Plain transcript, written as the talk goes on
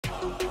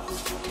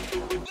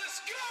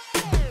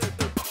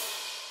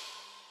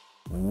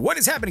What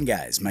is happening,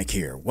 guys? Mike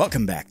here.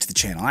 Welcome back to the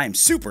channel. I am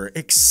super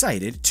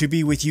excited to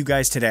be with you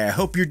guys today. I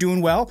hope you're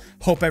doing well.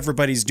 Hope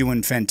everybody's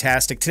doing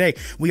fantastic. Today,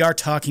 we are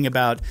talking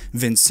about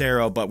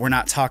Vincero, but we're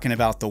not talking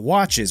about the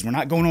watches. We're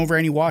not going over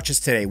any watches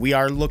today. We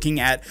are looking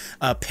at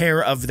a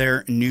pair of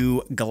their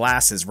new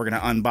glasses. We're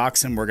going to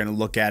unbox them. We're going to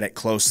look at it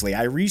closely.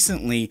 I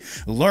recently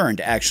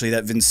learned, actually,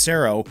 that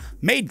Vincero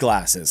made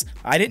glasses.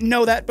 I didn't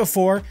know that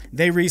before.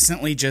 They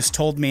recently just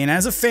told me, and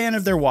as a fan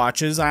of their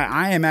watches,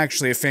 I am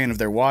actually a fan of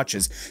their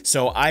watches,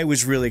 so I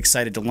was really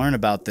excited to learn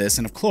about this,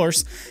 and of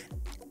course,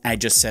 I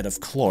just said of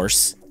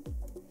course,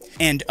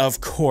 and of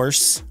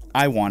course,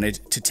 I wanted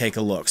to take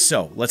a look.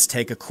 So let's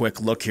take a quick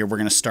look here. We're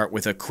going to start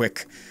with a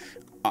quick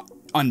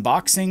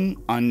unboxing,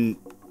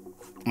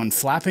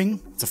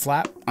 unflapping. It's a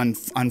flap,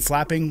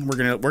 unflapping.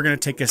 We're gonna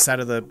take this out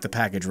of the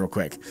package real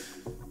quick.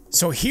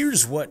 So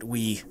here's what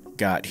we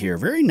got here.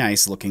 Very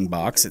nice looking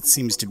box. It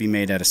seems to be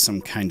made out of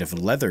some kind of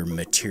leather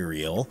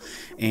material,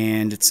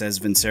 and it says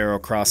Vincero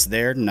across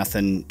there.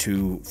 Nothing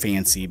too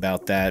fancy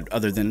about that,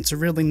 other than it's a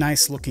really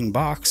nice looking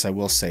box, I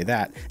will say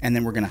that. And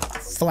then we're gonna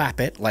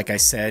flap it, like I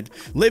said.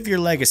 Live your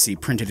legacy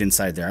printed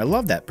inside there. I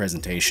love that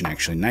presentation,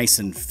 actually. Nice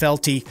and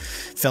felty.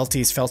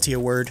 Felty, is felty a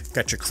word?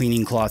 Got your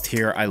cleaning cloth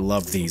here. I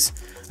love these.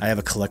 I have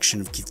a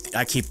collection of,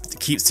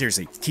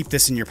 seriously, keep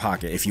this in your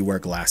pocket if you wear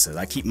glasses.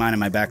 I keep mine in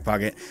my back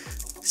pocket.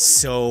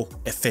 So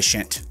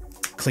efficient.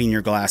 Clean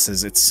your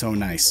glasses. It's so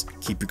nice.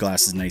 Keep your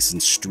glasses nice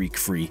and streak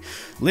free.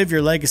 Live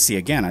your legacy.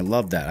 Again, I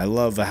love that. I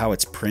love how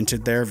it's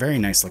printed there. Very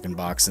nice looking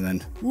box. And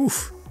then,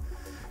 oof,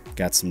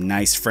 got some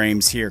nice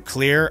frames here.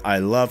 Clear. I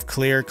love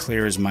clear.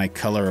 Clear is my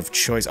color of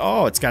choice.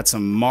 Oh, it's got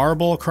some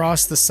marble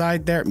across the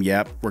side there.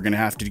 Yep, we're going to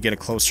have to get a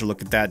closer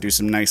look at that. Do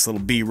some nice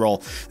little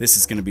B-roll. This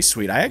is going to be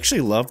sweet. I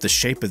actually love the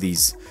shape of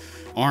these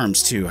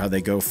arms too, how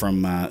they go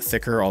from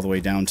thicker all the way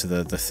down to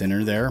the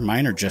thinner there.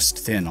 Mine are just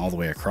thin all the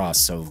way across,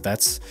 so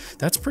that's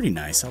pretty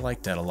nice. I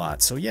like that a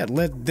lot. So yeah,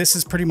 this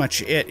is pretty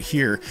much it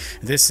here.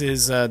 This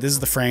is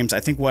the frames.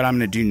 I think what I'm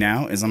going to do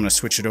now is I'm going to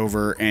switch it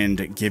over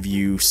and give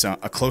you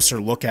a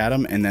closer look at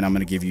them, and then I'm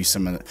going to give you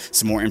some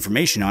more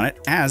information on it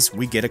as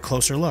we get a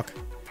closer look.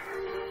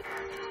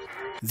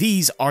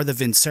 These are the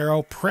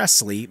Vincero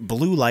Presley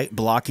blue light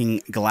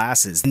blocking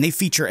glasses, and they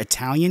feature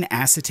Italian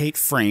acetate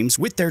frames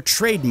with their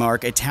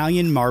trademark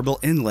Italian marble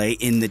inlay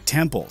in the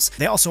temples.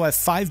 They also have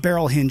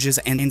 5-barrel hinges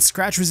and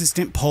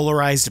scratch-resistant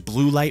polarized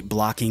blue light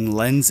blocking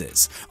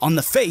lenses. On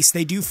the face,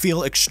 they do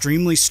feel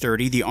extremely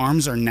sturdy. The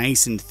arms are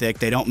nice and thick.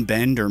 They don't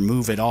bend or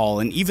move at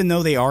all, and even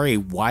though they are a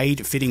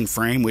wide-fitting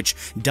frame, which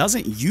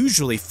doesn't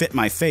usually fit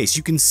my face,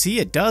 you can see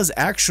it does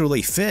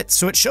actually fit,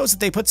 so it shows that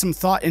they put some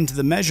thought into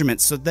the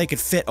measurements so that they could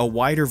fit a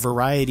wider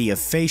variety of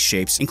face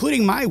shapes,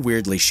 including my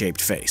weirdly shaped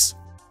face.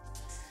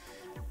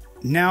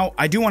 Now,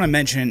 I do want to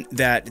mention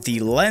that the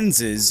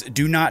lenses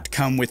do not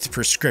come with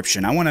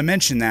prescription. I want to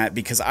mention that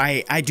because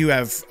I do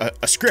have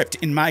a script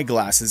in my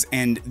glasses,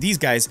 and these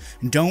guys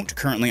don't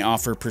currently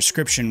offer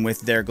prescription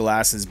with their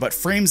glasses, but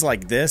frames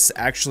like this,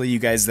 actually, you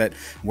guys that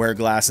wear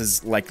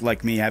glasses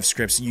like me have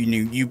scripts,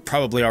 you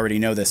probably already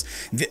know this.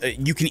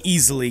 You can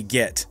easily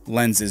get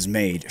lenses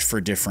made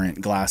for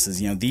different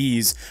glasses. You know,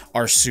 these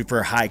are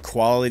super high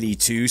quality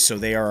too, so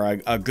they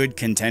are a good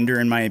contender,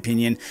 in my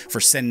opinion, for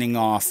sending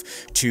off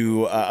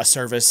to a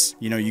service.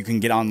 You know, you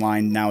can get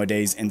online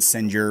nowadays and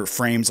send your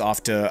frames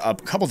off to a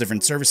couple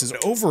different services.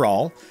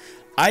 Overall,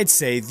 I'd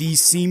say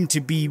these seem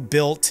to be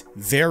built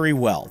very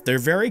well. They're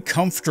very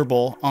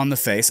comfortable on the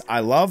face. I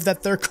love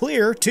that they're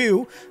clear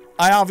too.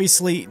 I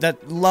obviously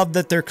love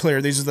that they're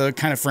clear. These are the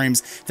kind of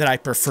frames that I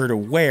prefer to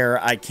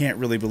wear. I can't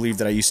really believe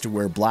that I used to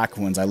wear black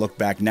ones. I look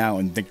back now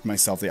and think to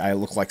myself that I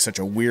look like such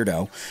a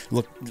weirdo.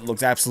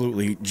 Looks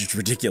absolutely just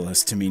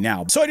ridiculous to me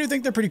now. So I do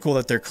think they're pretty cool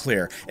that they're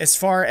clear. As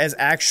far as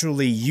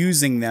actually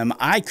using them,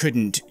 I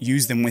couldn't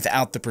use them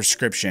without the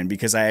prescription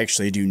because I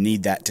actually do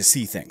need that to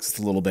see things. It's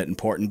a little bit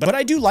important. But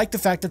I do like the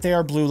fact that they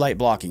are blue light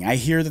blocking. I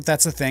hear that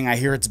that's a thing. I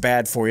hear it's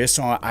bad for you,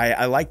 so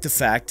I like the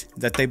fact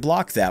that they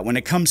block that. When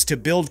it comes to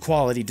build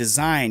quality,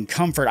 design,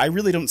 comfort, I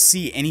really don't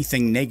see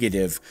anything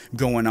negative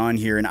going on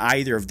here in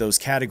either of those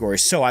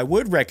categories. So I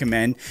would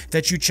recommend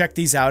that you check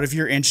these out if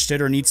you're interested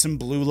or need some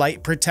blue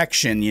light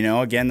protection. You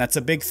know, again, that's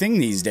a big thing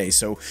these days,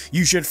 so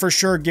you should for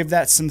sure give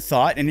that some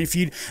thought. And if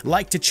you'd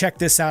like to check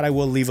this out, I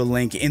will leave a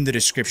link in the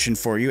description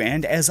for you.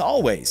 And as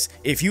always,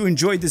 if you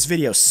enjoyed this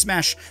video,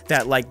 smash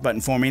that like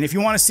button for me. And if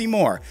you want to see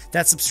more,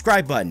 that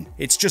subscribe button,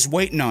 it's just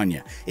waiting on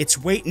you. It's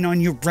waiting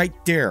on you right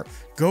there.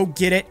 Go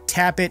get it,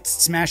 tap it,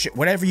 smash it,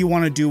 whatever you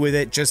want to do with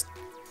it, just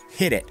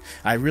hit it.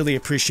 I really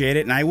appreciate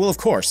it, and I will, of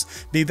course,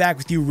 be back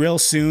with you real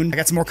soon. I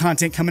got some more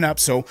content coming up,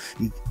 so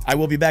I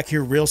will be back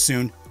here real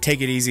soon. Take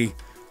it easy.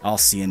 I'll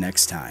see you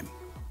next time.